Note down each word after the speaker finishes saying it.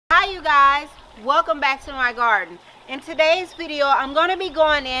you guys, welcome back to my garden. In today's video I'm going to be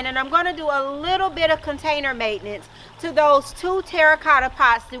going in and I'm going to do a little bit of container maintenance to those 2 Terra Cotta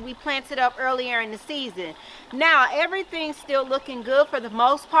pots that we planted up earlier in the season. Now everything's still looking good for the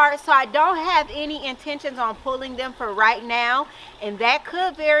most part, so I don't have any intentions on pulling them for right now, and that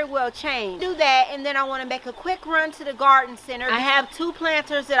could very well change. Do that, and then I want to make a quick run to the garden center. I have 2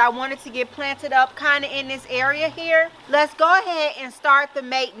 planters that I wanted to get planted up kind of in this area here. Let's go ahead and start the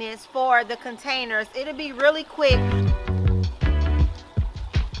maintenance for the containers. It'll be really quick.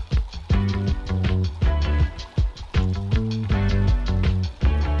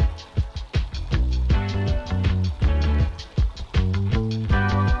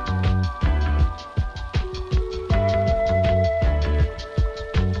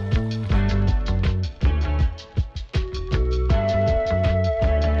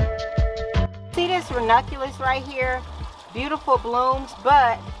 Ranunculus right here, beautiful blooms,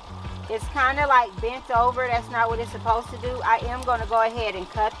 but it's kind of like bent over. That's not what it's supposed to do. I am going to go ahead and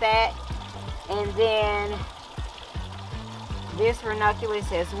cut that, and then this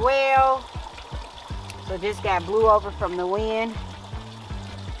ranunculus as well. So this got blew over from the wind,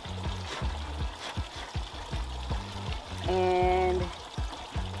 and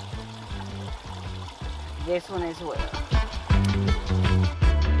this one as well.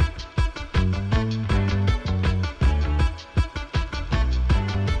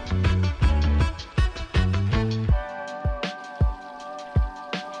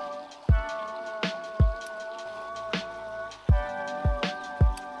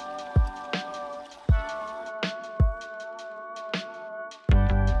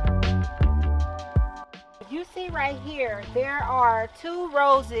 You see right here, there are 2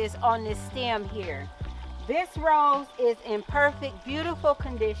 roses on this stem here. This rose is in perfect, beautiful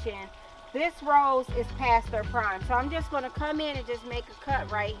condition. This rose is past their prime. So I'm just going to come in and just make a cut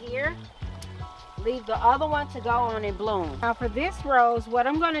right here. Leave the other one to go on and bloom. Now for this rose, what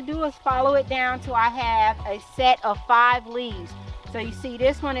I'm going to do is follow it down till I have a set of 5 leaves. So you see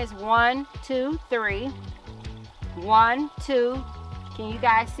this one is 1, 2, 3. 1, 2. Can you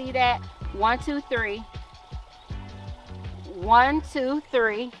guys see that? 1, 2, 3. 1, 2,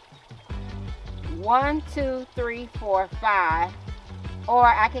 3. 1, 2, 3, 4, 5. Or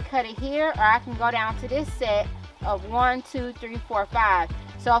I can cut it here, or I can go down to this set of 1, 2, 3, 4, 5.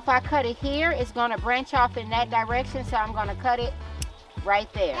 So if I cut it here, it's going to branch off in that direction, so I'm going to cut it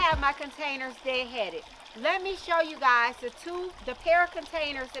right there. I have my containers deadheaded. Let me show you guys the pair of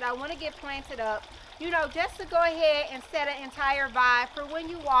containers that I want to get planted up, you know, just to go ahead and set an entire vibe for when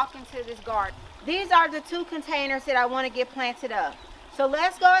you walk into this garden. These are the 2 containers that I want to get planted up. So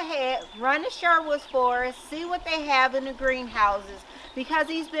let's go ahead, run to Sherwood for us, see what they have in the greenhouses, because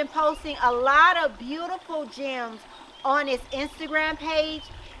he's been posting a lot of beautiful gems on his Instagram page.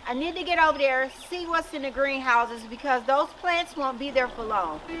 I need to get over there, see what's in the greenhouses, because those plants won't be there for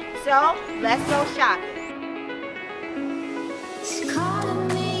long. So let's go shopping.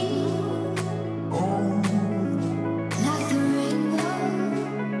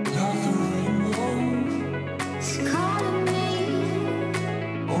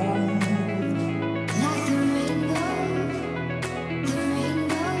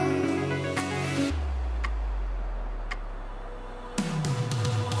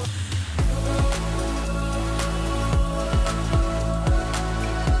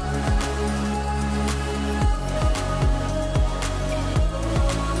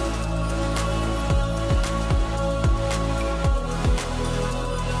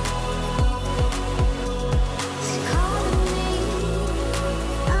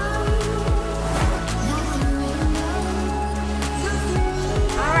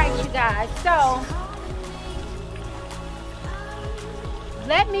 So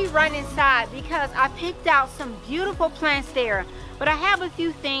let me run inside, because I picked out some beautiful plants there, but I have a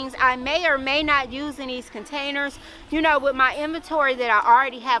few things I may or may not use in these containers, you know, with my inventory that I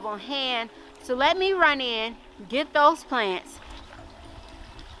already have on hand. So let me run in, get those plants.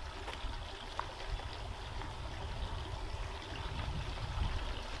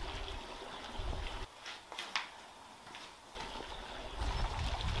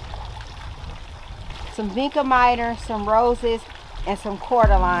 Some Vinca Vine, some roses, and some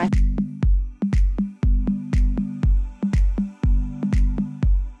cordyline.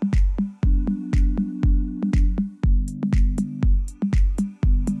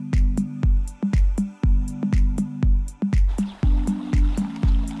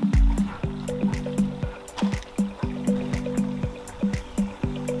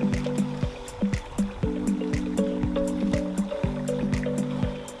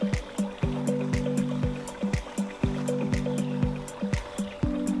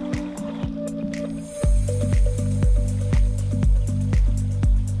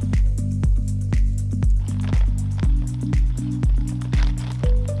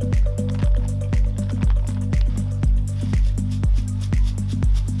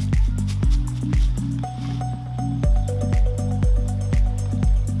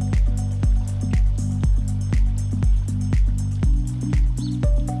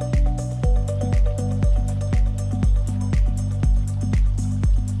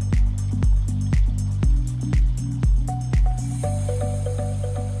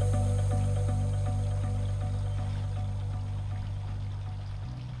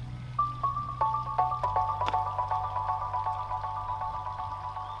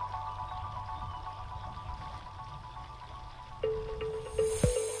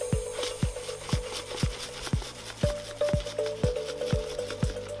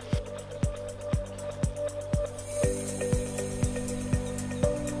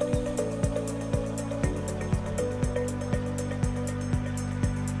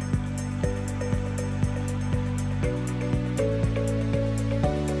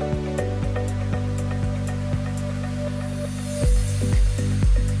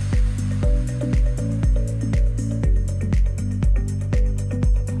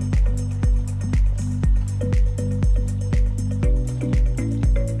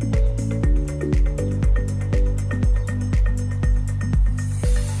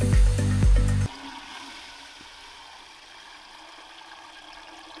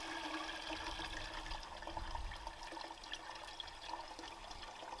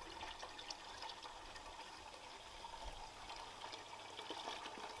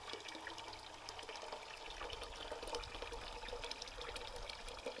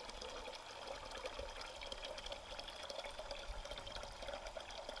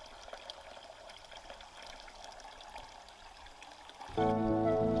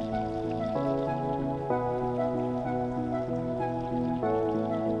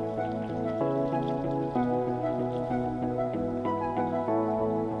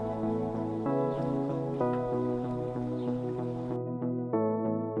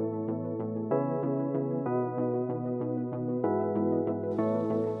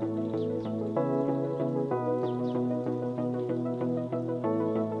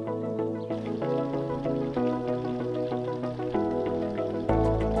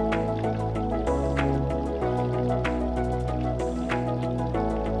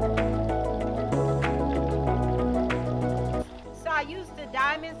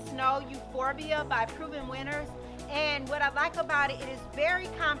 Euphorbia by Proven Winners. And what I like about it, it is very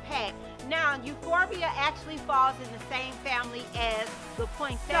compact. Now, Euphorbia actually falls in the same family as the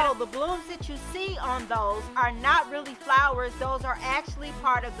poinsettia. So the blooms that you see on those are not really flowers. Those are actually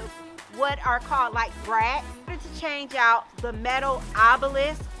part of the what are called like bracts. To change out the metal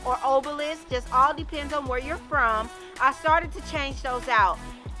obelisk or obelisk, just all depends on where you're from. I started to change those out.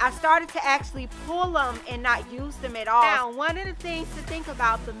 I started to actually pull them and not use them at all. Now, one of the things to think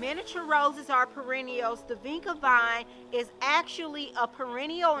about, the miniature roses are perennials. The Vinca Vine is actually a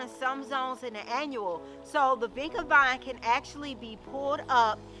perennial in some zones and an annual. So the Vinca Vine can actually be pulled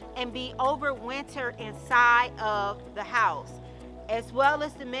up and be overwintered inside of the house, as well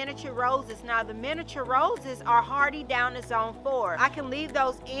as the miniature roses. Now, the miniature roses are hardy down to zone 4. I can leave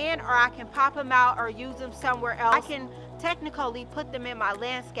those in, or I can pop them out or use them somewhere else. I can technically put them in my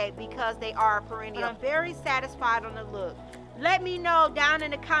landscape because they are a perennial. I'm very satisfied on the look. Let me know down in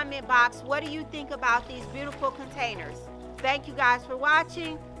the comment box, what do you think about these beautiful containers? Thank you guys for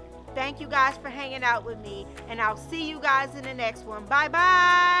watching. Thank you guys for hanging out with me, and I'll see you guys in the next one. Bye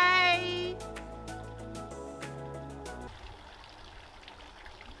bye.